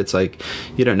always say it's like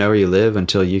you don't know where you live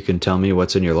until you can tell me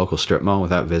what's in your local strip mall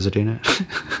without visiting it.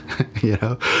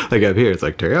 Like up here, it's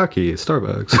like teriyaki,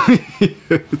 Starbucks.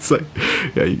 It's like,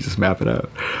 you just map it out.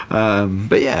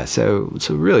 But yeah, so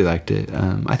really liked it.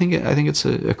 I think it's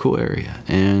a cool area,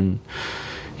 and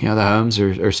the homes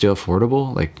are still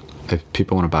affordable. Like, if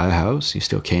people want to buy a house, you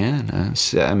still can.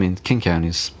 King County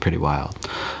is pretty wild,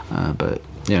 but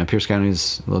Pierce County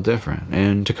is a little different,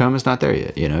 and Tacoma's not there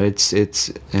yet. It's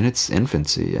in its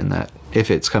infancy, in that if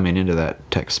it's coming into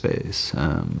that tech space,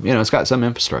 it's got some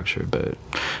infrastructure, but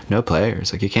no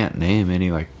players. Like, you can't name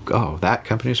any, like, oh, that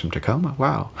company's from Tacoma,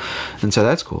 wow. And so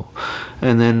that's cool.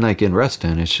 And then, like, in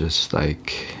Ruston, it's just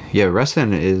like,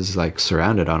 Ruston is like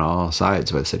surrounded on all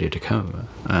sides by the city of Tacoma,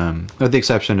 with the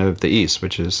exception of the east,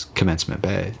 which is Commencement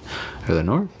Bay, or the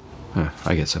north.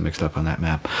 I get so mixed up on that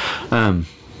map.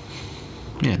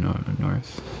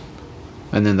 North.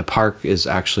 And then the park is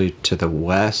actually to the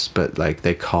west, but like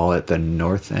they call it the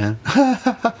north end.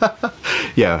 How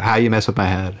you mess with my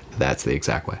head, that's the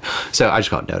exact way. So I just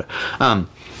call it Dota.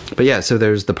 But yeah, so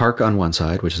there's the park on one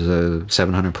side, which is a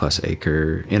 700 plus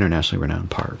acre internationally renowned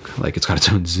park. Like, it's got its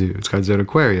own zoo, it's got its own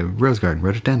aquarium, rose garden,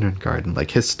 rhododendron garden,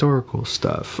 like historical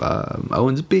stuff,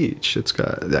 Owens Beach. It's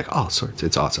got like all sorts.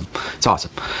 It's awesome.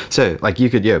 So like, you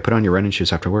could put on your running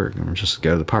shoes after work and just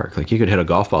go to the park. Like, you could hit a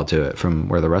golf ball to it from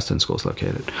where the Ruston School is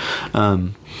located.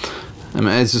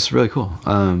 It's just really cool.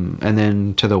 And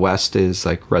then to the west is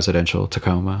like residential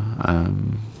Tacoma.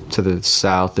 To the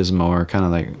south is more kind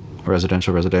of like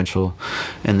residential,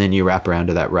 and then you wrap around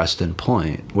to that Ruston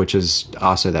Point, which is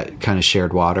also that kind of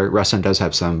shared water. Ruston does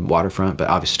have some waterfront, but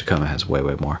obviously Tacoma has way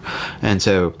more. And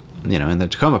so, and the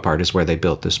Tacoma part is where they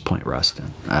built this Point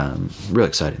Ruston. Really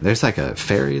exciting. There's like a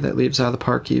ferry that leaves out of the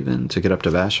park even to get up to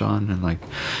Vashon, and like,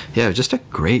 just a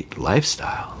great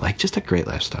lifestyle.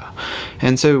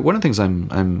 And so one of the things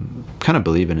I'm kind of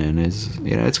believing in is,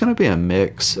 it's going to be a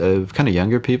mix of kind of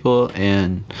younger people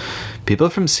and people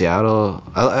from Seattle.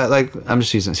 I'm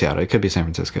just using Seattle. It could be San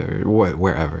Francisco or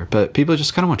wherever, but people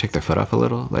just kind of want to take their foot off a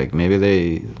little. Like, maybe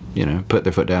they, put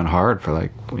their foot down hard for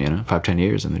like, 5-10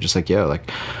 years, and they're just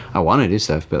like, I want to do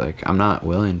stuff, but like, I'm not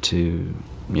willing to,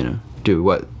 do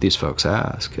what these folks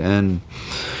ask. And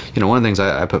one of the things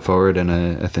I put forward in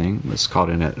a thing was called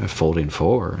a folding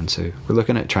 4, and so we're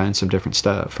looking at trying some different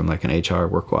stuff from like an HR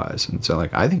work-wise. And so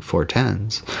like, I think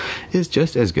 410s is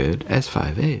just as good as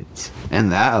 5/8s,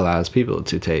 and that allows people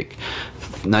to take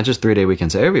not just 3-day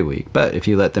weekends every week, but if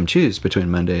you let them choose between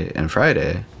Monday and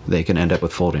Friday, they can end up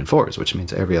with folding 4s, which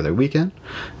means every other weekend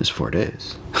is 4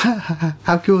 days.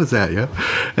 How cool is that,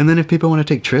 And then if people want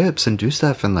to take trips and do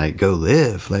stuff and like go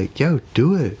live, like,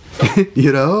 do it.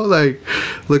 Like,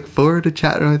 look forward to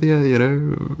chatting with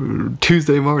you,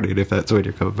 Tuesday morning, if that's when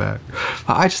you're coming back.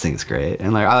 I just think it's great.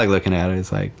 And like, I like looking at it,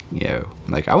 it's like,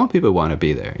 like, I want people who want to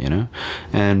be there,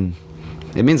 and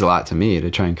it means a lot to me to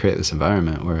try and create this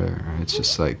environment where it's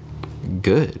just like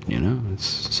good,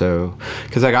 it's so,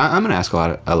 because like, I'm gonna ask a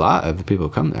lot of the people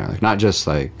who come there, like, not just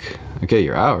like, okay,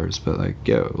 your hours, but like,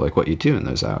 like what you do in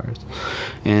those hours.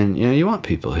 And you want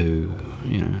people who,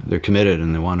 they're committed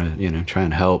and they want to, try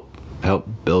and help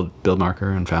build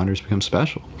marker and founders become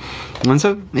special. And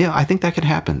so I think that could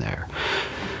happen there.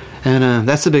 And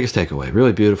that's the biggest takeaway.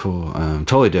 Really beautiful,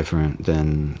 totally different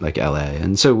than like LA.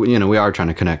 And so, we are trying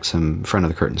to connect some front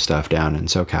of the curtain stuff down in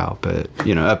SoCal, but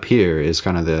up here is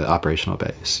kind of the operational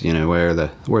base, where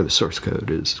the source code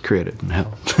is created and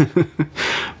held.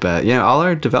 But all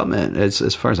our development,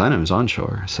 as far as I know, is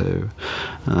onshore. So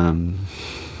I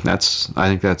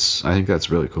think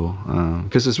that's really cool,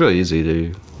 because it's really easy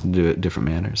to do it different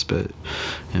manners, but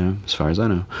as far as I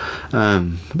know.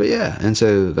 But and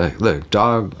so like, look,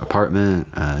 dog,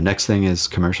 apartment, next thing is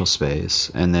commercial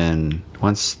space, and then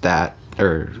once that,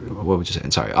 or what would you say,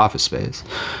 sorry, office space,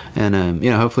 and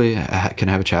hopefully I can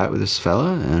have a chat with this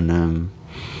fella and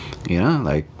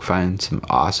like find some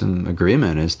awesome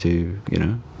agreement as to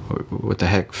what the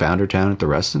heck Founder Town at the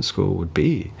Ruston School would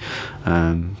be,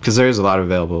 because there is a lot of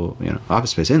available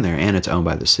office space in there, and it's owned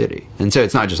by the city. And so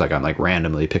it's not just like I'm like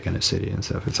randomly picking a city and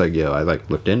stuff. It's like, I like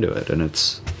looked into it, and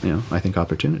it's I think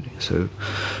opportunity. So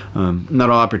not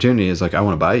all opportunity is like I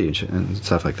want to buy you and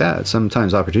stuff like that.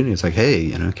 Sometimes opportunity is like, hey,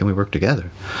 can we work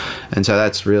together? And so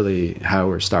that's really how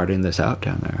we're starting this out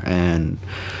down there. And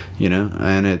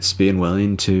and it's being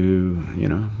willing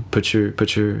to put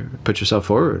yourself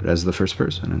forward as the first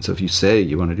person. And so if you say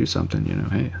you want to do something,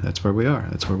 hey, that's where we are,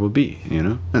 that's where we'll be,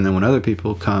 and then when other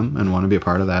people come and want to be a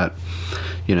part of that,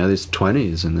 these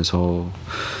 20s and this whole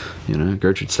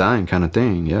Gertrude Stein kind of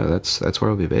thing, that's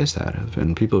where we'll be based out of.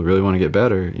 And people really want to get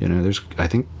better, I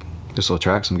think this will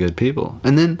attract some good people.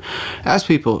 And then as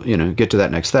people get to that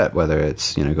next step, whether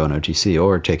it's going OTC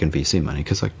or taking VC money,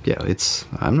 because like it's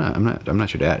I'm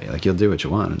not your daddy, like you'll do what you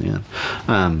want in the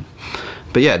end.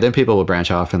 But then people will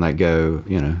branch off and like go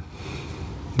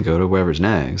go to wherever's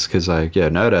next, because like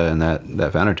Noda and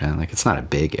that Founder Town, like it's not a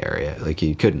big area, like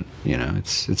you couldn't,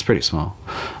 it's pretty small.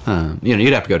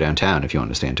 You'd have to go downtown if you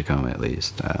want to stay in Tacoma at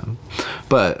least,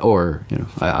 or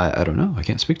I don't know, I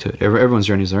can't speak to it. Everyone's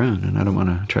journey is their own, and I don't want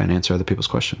to try and answer other people's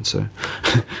questions, so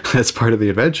that's part of the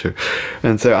adventure.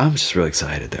 And so I'm just really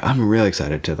excited. I'm really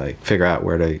excited to like figure out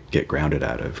where to get grounded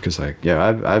out of, because like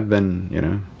I've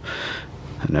been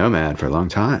a nomad for a long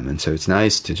time, and so it's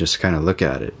nice to just kind of look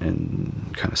at it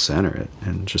and kind of center it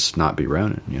and just not be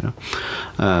Ronin,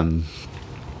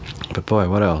 but boy,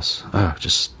 what else? Oh,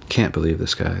 just can't believe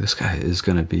this guy is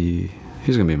gonna be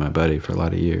my buddy for a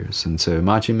lot of years. And so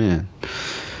Machi Man,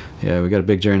 yeah, we got a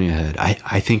big journey ahead.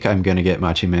 I think I'm gonna get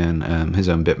Machi Man his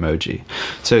own Bitmoji,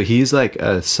 so he's like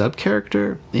a sub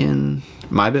character in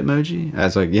my Bitmoji,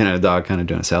 as like a dog kind of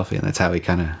doing a selfie, and that's how he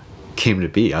kind of came to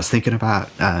be. I was thinking about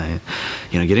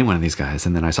getting one of these guys,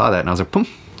 and then I saw that and I was like, boom,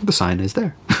 the sign is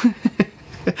there.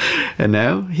 And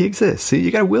now he exists. See,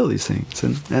 you gotta will these things,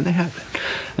 and they happen.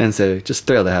 And so just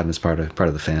thrilled to have him as part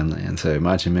of the family. And so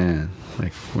Machi Man,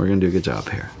 like, we're gonna do a good job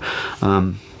here.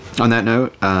 On that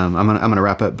note, I'm gonna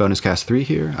wrap up BonusCast 3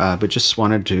 here, but just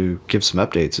wanted to give some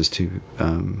updates as to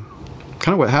kind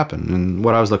of what happened and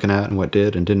what I was looking at and what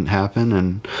did and didn't happen.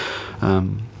 And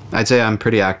I'd say I'm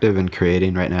pretty active in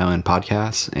creating right now in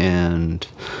podcasts and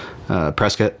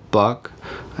Prescott blog.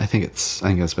 I think that's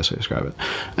the best way to describe it.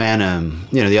 And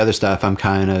the other stuff I'm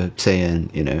kind of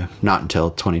saying, not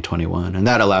until 2021, and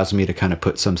that allows me to kind of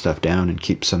put some stuff down and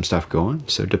keep some stuff going.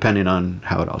 So depending on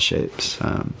how it all shapes,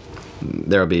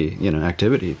 there'll be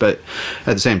activity. But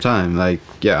at the same time, like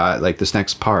this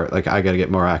next part, like I got to get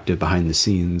more active behind the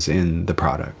scenes in the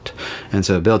product, and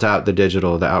so built out the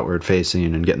digital, the outward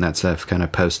facing, and getting that stuff kind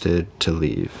of posted to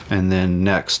leave. And then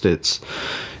next it's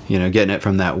getting it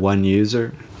from that one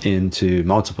user into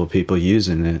multiple people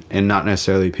using it, and not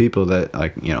necessarily people that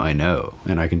I know,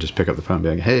 and I can just pick up the phone and be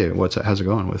like, hey, how's it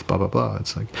going with blah blah blah.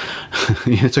 It's like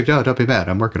it's like, oh, don't be mad,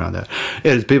 I'm working on that.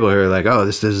 It's people who are like, oh,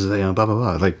 this is blah blah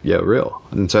blah, like, yeah, real.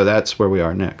 And so that's where we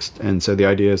are next. And so the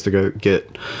idea is to go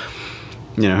get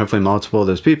hopefully multiple of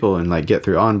those people and like get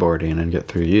through onboarding and get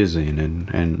through using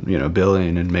and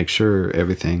billing, and make sure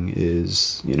everything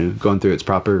is going through its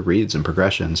proper reads and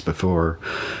progressions before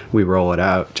we roll it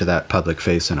out to that public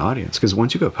face and audience. Because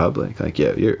once you go public, like,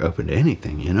 yeah, you're open to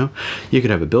anything. You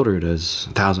could have a builder who does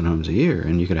 1,000 homes a year,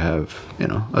 and you could have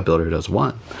a builder who does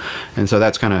one. And so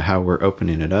that's kind of how we're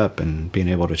opening it up and being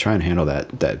able to try and handle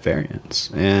that variance.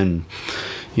 And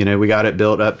we got it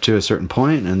built up to a certain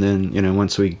point, and then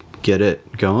once we get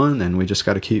it going, then we just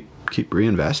got to keep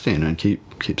reinvesting and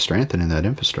keep strengthening that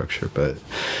infrastructure. But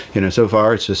so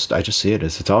far I just see it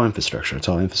as it's all infrastructure.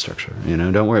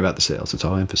 Don't worry about the sales, it's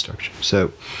all infrastructure.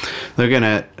 So looking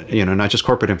at not just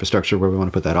corporate infrastructure where we want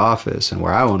to put that office and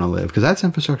where I want to live, because that's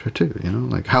infrastructure too.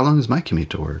 Like, how long is my commute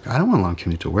to work? I don't want a long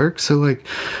commute to work, so like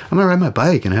I'm gonna ride my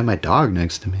bike and have my dog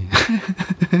next to me.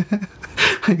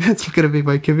 Like, that's gonna be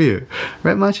my commute,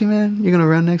 right, Machi Man? You're gonna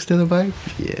run next to the bike?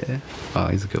 Yeah. Oh,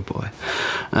 he's a good boy.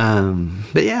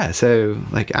 But yeah, so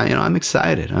like I'm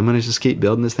excited. I'm gonna just keep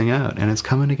building this thing out, and it's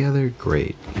coming together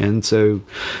great. And so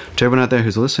to everyone out there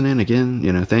who's listening,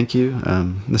 again, thank you.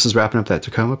 This is wrapping up that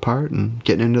Tacoma part and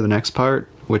getting into the next part,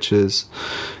 which is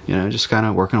just kind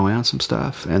of working away on some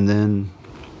stuff, and then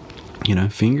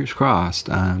fingers crossed,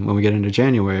 when we get into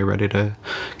January, ready to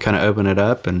kind of open it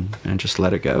up and just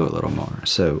let it go a little more.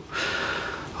 So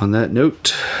on that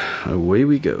note, away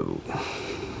we go.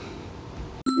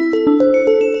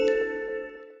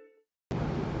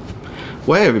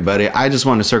 Well, hey everybody, I just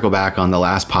wanted to circle back on the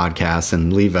last podcast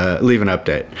and leave an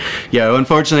update.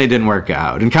 Unfortunately it didn't work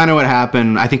out. And kind of what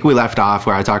happened, I think we left off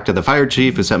where I talked to the fire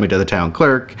chief who sent me to the town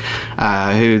clerk,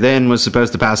 who then was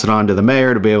supposed to pass it on to the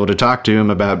mayor to be able to talk to him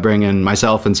about bringing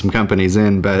myself and some companies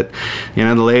in. But,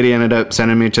 the lady ended up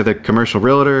sending me to the commercial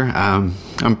realtor.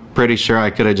 I'm pretty sure I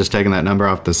could have just taken that number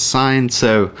off the sign,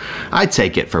 so I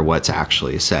take it for what's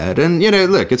actually said. And,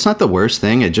 look, it's not the worst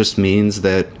thing. It just means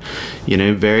that,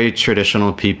 very traditional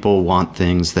people want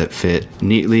things that fit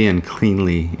neatly and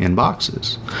cleanly in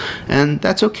boxes. And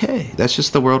that's okay. That's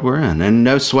just the world we're in. And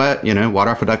no sweat,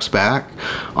 water off a duck's back,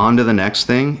 on to the next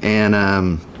thing.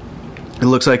 And, it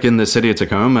looks like in the city of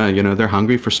Tacoma, they're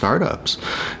hungry for startups.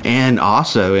 And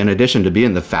also, in addition to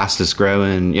being the fastest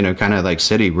growing, kind of like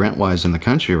city rent-wise in the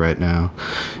country right now,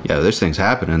 there's things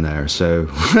happening there. So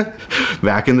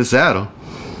back in the saddle.